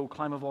got to go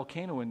climb a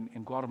volcano in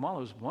Guatemala.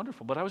 It was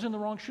wonderful, but I was in the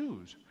wrong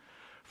shoes.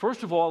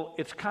 First of all,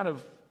 it's kind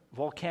of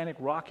volcanic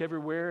rock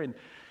everywhere, and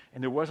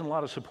there wasn't a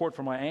lot of support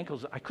for my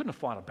ankles. I couldn't have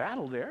fought a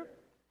battle there.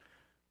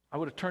 I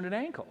would have turned an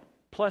ankle.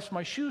 Plus,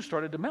 my shoes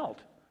started to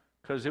melt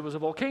because it was a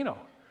volcano.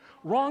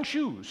 Wrong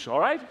shoes, all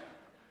right?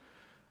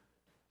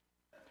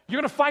 You're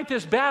going to fight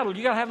this battle.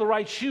 You got to have the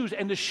right shoes.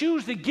 And the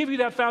shoes that give you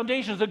that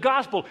foundation is the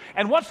gospel.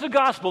 And what's the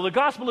gospel? The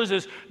gospel is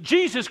this: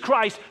 Jesus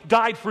Christ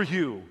died for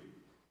you.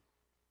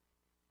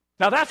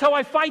 Now that's how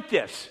I fight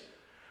this.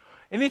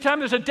 Anytime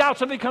there's a doubt,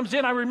 something comes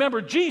in, I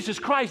remember Jesus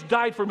Christ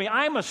died for me.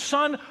 I am a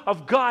son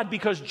of God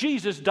because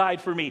Jesus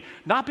died for me.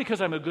 Not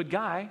because I'm a good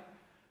guy,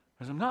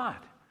 because I'm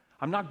not.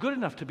 I'm not good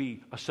enough to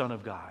be a son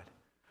of God.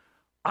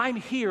 I'm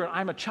here, and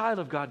I'm a child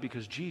of God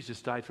because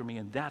Jesus died for me,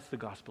 and that's the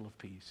gospel of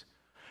peace.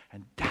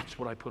 And that's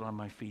what I put on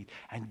my feet,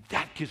 and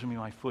that gives me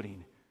my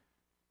footing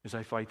as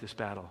I fight this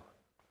battle.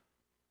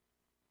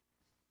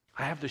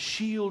 I have the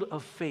shield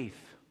of faith.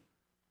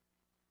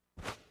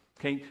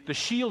 Okay, the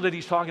shield that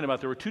he's talking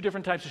about, there were two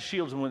different types of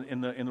shields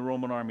in the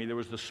Roman army. There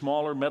was the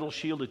smaller metal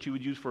shield that you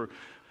would use for.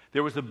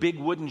 There was the big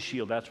wooden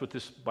shield. That's what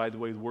this, by the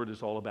way, the word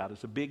is all about.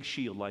 It's a big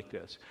shield like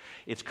this.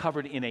 It's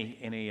covered in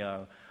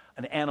an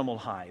animal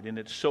hide, and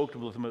it's soaked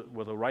with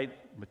the right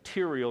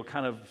material,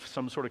 kind of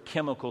some sort of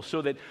chemical,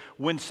 so that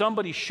when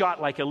somebody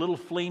shot like a little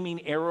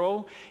flaming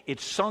arrow,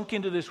 it sunk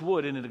into this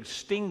wood and it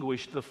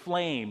extinguished the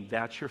flame.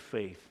 That's your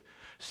faith.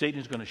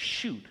 Satan is going to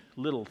shoot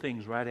little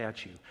things right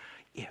at you.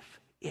 If.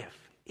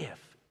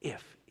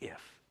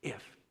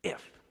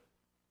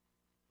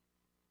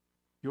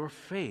 Your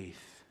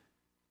faith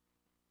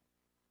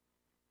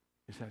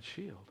is that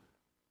shield.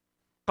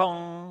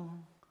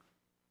 Gong.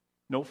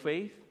 No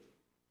faith.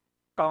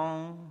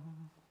 Gong.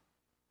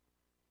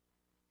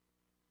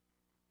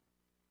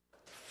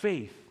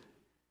 Faith.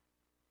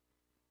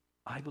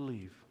 I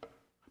believe.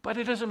 But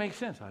it doesn't make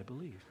sense. I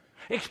believe.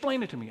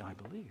 Explain it to me. I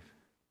believe.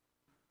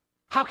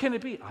 How can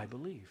it be? I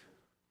believe.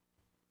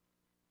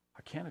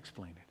 I can't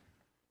explain it.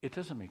 It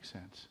doesn't make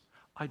sense.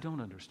 I don't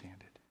understand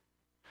it.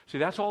 See,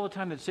 that's all the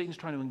time that Satan's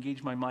trying to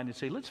engage my mind and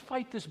say, let's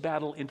fight this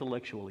battle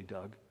intellectually,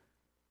 Doug.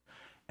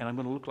 And I'm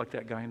going to look like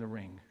that guy in the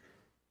ring.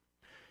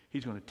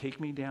 He's going to take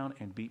me down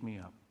and beat me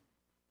up.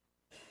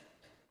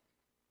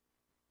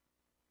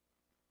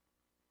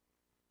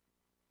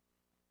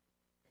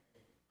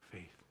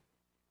 Faith.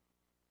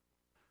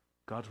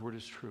 God's word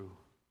is true.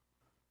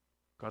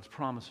 God's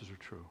promises are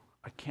true.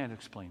 I can't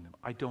explain them.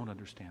 I don't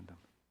understand them.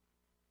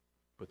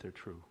 But they're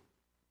true.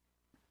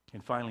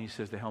 And finally, he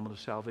says the helmet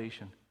of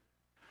salvation.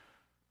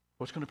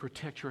 What's going to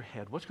protect your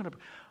head?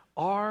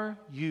 Are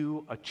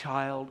you a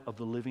child of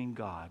the living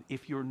God?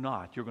 If you're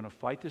not, you're going to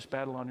fight this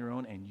battle on your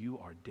own and you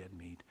are dead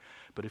meat.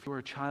 But if you're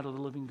a child of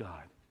the living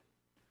God,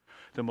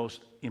 the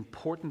most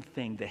important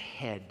thing, the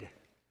head,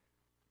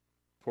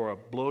 for a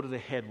blow to the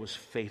head was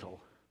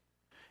fatal,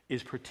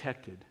 is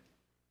protected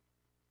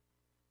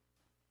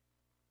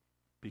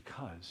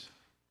because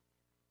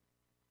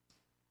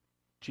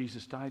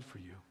Jesus died for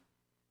you.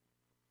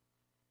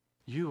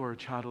 You are a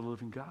child of the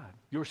living God.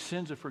 Your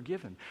sins are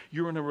forgiven.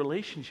 You're in a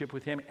relationship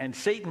with him, and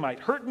Satan might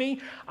hurt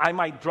me. I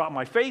might drop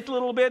my faith a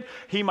little bit.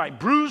 He might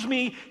bruise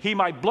me. He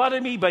might blood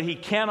me, but he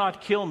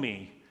cannot kill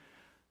me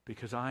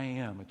because I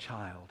am a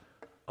child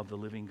of the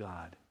living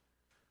God.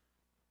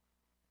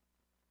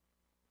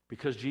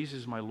 Because Jesus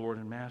is my Lord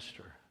and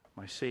Master,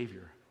 my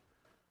Savior,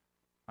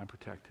 I'm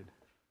protected.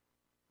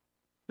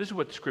 This is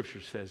what the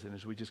Scripture says, and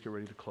as we just get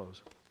ready to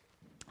close.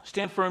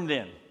 Stand firm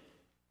then,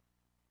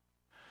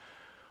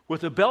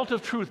 with a belt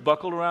of truth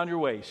buckled around your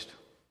waist,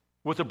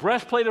 with a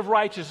breastplate of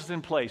righteousness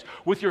in place,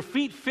 with your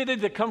feet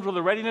fitted that comes with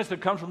the readiness that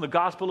comes from the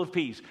gospel of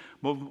peace.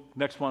 Move,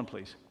 next one,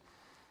 please.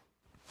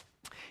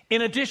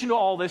 In addition to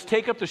all this,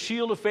 take up the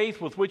shield of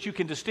faith with which you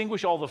can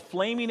distinguish all the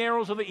flaming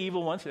arrows of the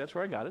evil one. See, that's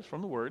where I got it. It's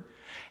from the Word.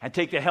 And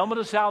take the helmet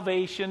of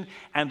salvation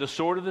and the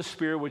sword of the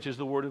Spirit, which is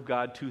the Word of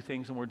God. Two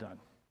things and we're done.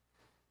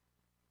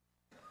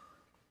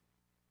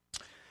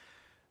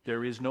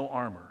 There is no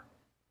armor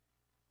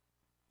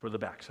for the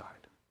backside.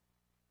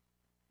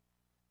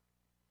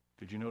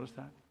 Did you notice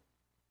that?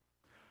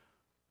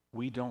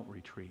 We don't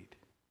retreat,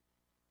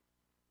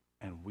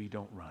 and we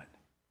don't run.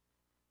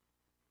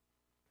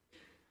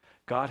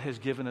 God has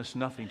given us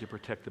nothing to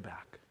protect the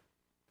back.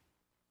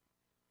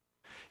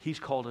 He's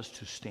called us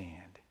to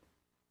stand,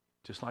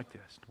 just like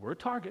this. We're a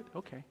target,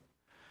 okay.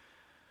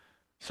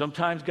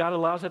 Sometimes God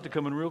allows that to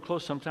come in real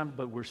close, sometimes,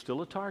 but we're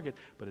still a target,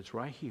 but it's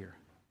right here.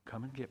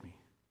 Come and get me.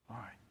 All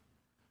right.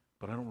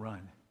 But I don't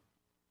run.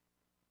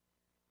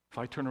 If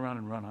I turn around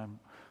and run,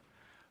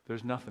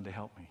 there's nothing to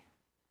help me.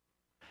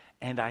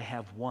 And I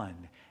have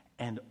one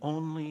and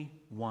only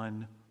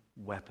one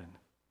weapon.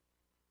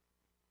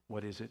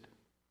 What is it?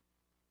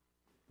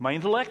 My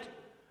intellect?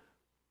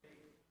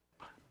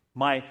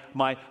 My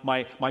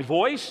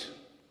voice?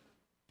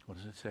 What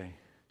does it say?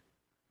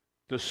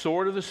 The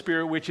sword of the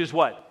Spirit, which is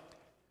what?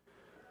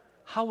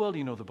 How well do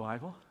you know the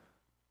Bible?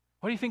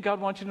 Why do you think God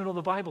wants you to know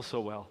the Bible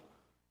so well?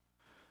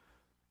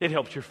 It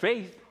helps your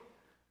faith.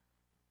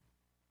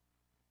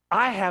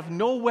 I have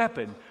no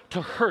weapon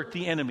to hurt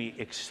the enemy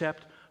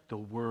except the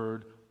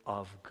Word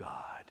of God.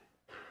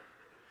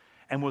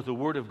 And with the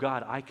Word of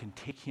God, I can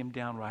take him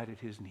down right at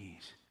his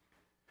knees.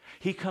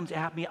 He comes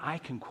at me, I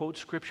can quote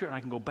Scripture, and I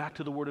can go back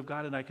to the Word of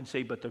God, and I can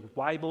say, but the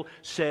Bible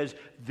says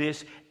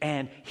this,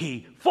 and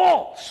he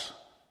falls.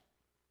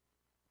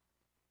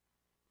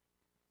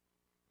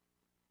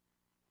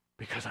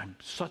 Because I'm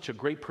such a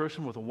great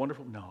person with a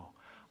wonderful... No,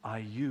 I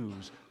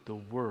use the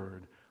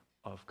Word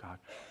of God.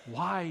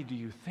 Why do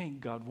you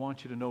think God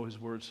wants you to know his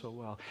Word so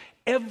well?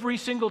 Every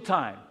single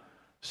time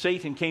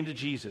Satan came to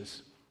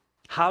Jesus,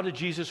 how did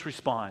Jesus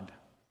respond?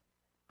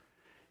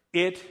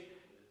 It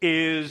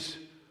is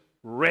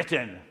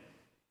written.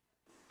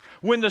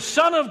 When the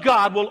Son of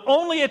God will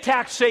only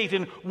attack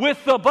Satan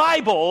with the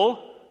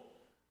Bible,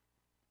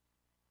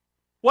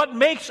 What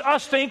makes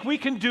us think we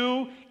can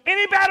do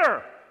any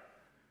better?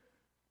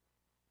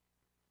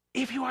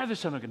 If you are the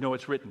Son of God, no,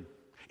 it's written.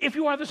 If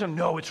you are the Son,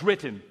 no, it's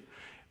written.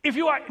 If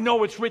you are,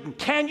 no, it's written.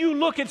 Can you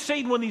look at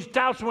Satan when these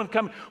doubts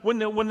come, when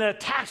the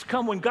attacks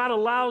come, when God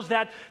allows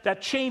that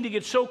chain to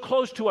get so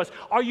close to us?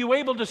 Are you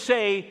able to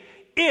say,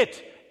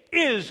 it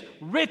is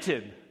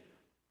written?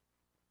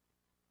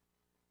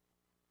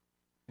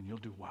 And you'll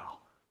do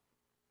well.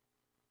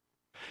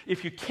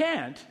 If you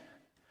can't,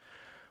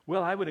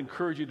 well, I would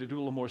encourage you to do a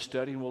little more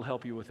study, and we'll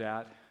help you with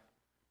that.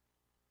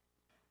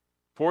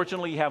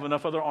 Fortunately, you have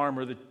enough other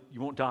armor that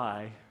you won't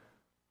die,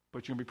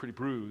 but you're going to be pretty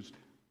bruised,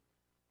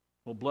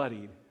 a little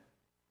bloodied.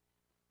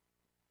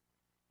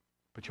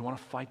 But you want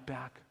to fight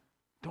back?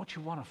 Don't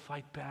you want to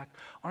fight back?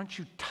 Aren't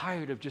you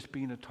tired of just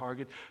being a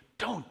target?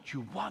 Don't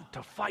you want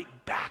to fight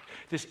back?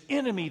 This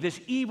enemy,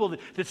 this evil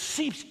that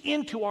seeps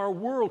into our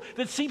world,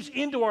 that seeps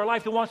into our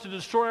life, that wants to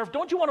destroy our life.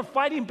 Don't you want to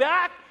fight him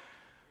back?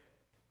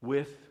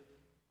 With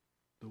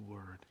the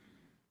Word.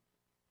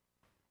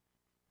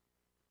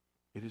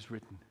 It is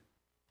written.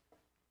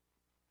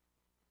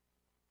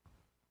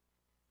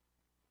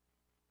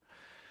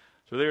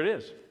 So there it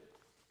is.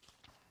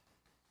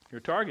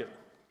 Your target.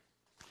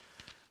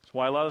 That's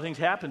why a lot of things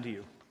happen to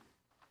you.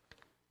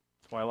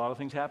 That's why a lot of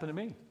things happen to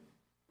me.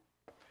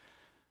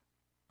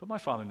 But my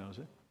Father knows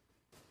it.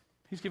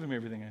 He's given me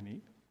everything I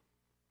need.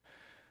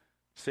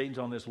 Satan's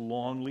on this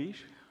long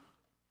leash,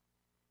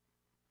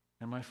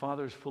 and my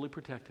Father has fully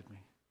protected me.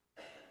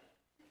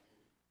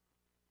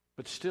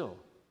 But still,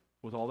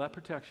 with all that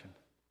protection,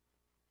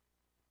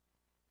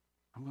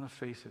 I'm going to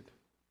face it.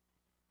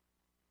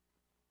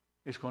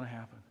 It's going to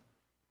happen.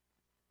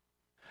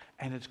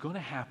 And it's going to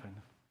happen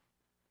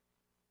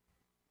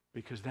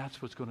because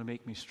that's what's going to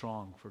make me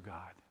strong for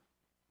God.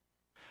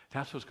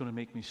 That's what's going to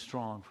make me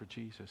strong for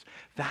Jesus.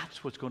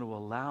 That's what's going to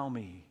allow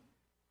me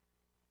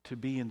to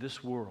be in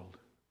this world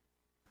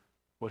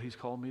what he's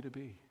called me to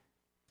be.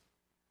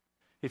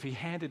 If he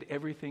handed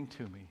everything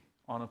to me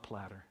on a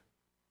platter,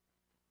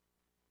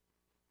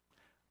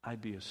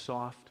 I'd be a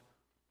soft,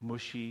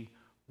 mushy,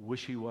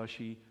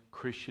 wishy-washy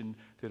Christian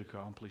that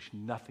accomplished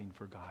nothing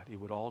for God. It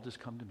would all just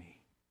come to me.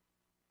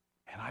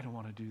 And I don't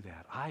want to do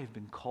that. I have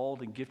been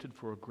called and gifted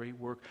for a great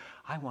work.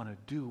 I want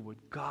to do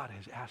what God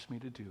has asked me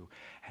to do.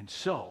 And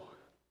so,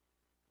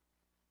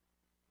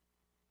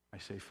 I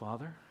say,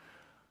 Father,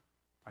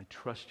 I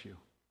trust you.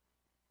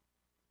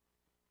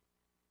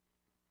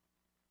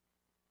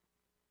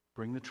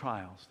 Bring the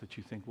trials that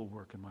you think will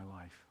work in my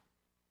life.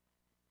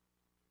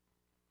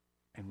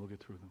 And we'll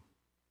get through them.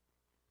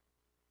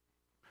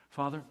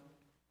 Father,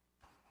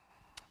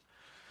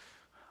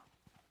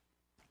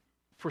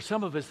 for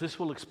some of us, this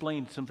will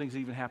explain some things that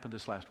even happened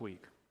this last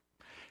week.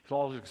 It'll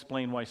also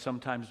explain why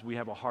sometimes we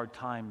have a hard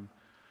time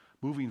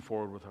moving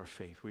forward with our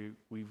faith.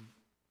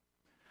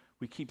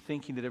 We keep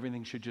thinking that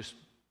everything should just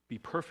be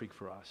perfect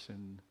for us.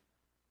 And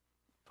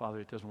Father,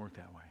 it doesn't work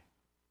that way.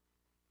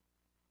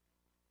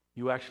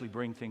 You actually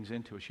bring things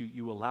into us.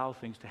 You allow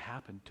things to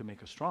happen to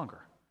make us stronger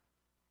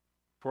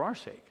for our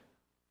sake.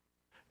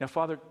 Now,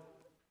 Father,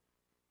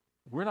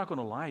 we're not going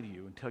to lie to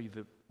you and tell you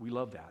that we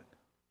love that.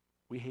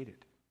 We hate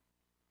it.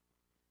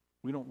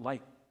 We don't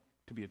like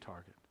to be a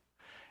target.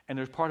 And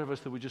there's part of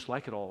us that we just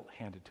like it all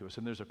handed to us.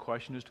 And there's a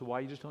question as to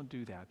why you just don't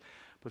do that.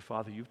 But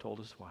Father, you've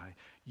told us why.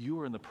 You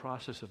are in the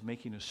process of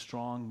making us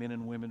strong men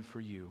and women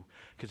for you.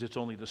 Because it's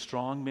only the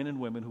strong men and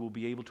women who will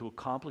be able to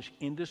accomplish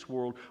in this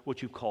world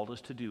what you've called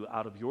us to do.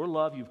 Out of your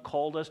love, you've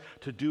called us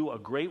to do a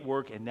great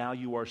work. And now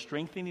you are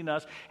strengthening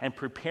us and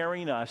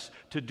preparing us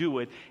to do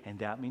it. And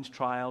that means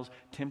trials,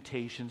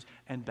 temptations,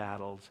 and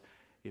battles.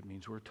 It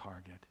means we're a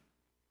target.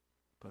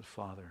 But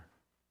Father,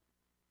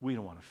 we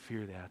don't want to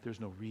fear that. There's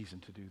no reason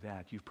to do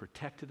that. You've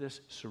protected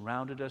us,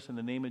 surrounded us in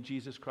the name of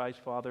Jesus Christ,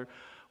 Father.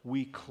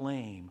 We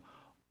claim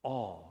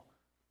all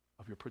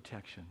of your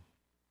protection.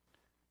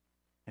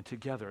 And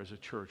together as a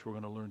church, we're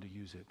going to learn to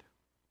use it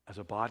as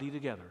a body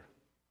together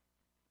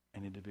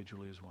and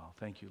individually as well.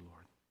 Thank you,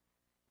 Lord.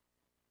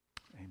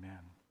 Amen.